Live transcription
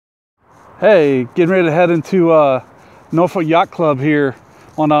Hey, getting ready to head into Norfolk Yacht Club here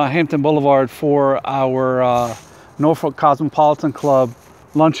on Hampton Boulevard for our Norfolk Cosmopolitan Club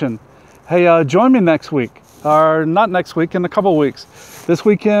luncheon. Hey, join me next week, or not next week, in a couple of weeks. This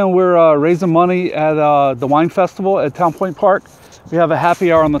weekend we're raising money at the Wine Festival at Town Point Park. We have a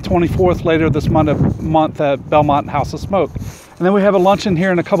happy hour on the 24th later this month at Belmont House of Smoke. And then we have a luncheon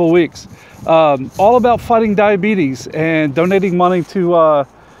here in a couple of weeks. All about fighting diabetes and donating money to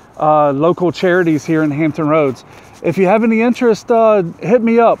local charities here in Hampton Roads. If you have any interest, hit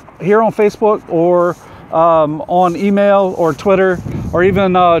me up here on Facebook or on email or Twitter, or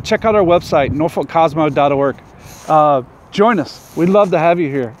even check out our website, norfolkcosmo.org. Join us. We'd love to have you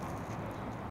here.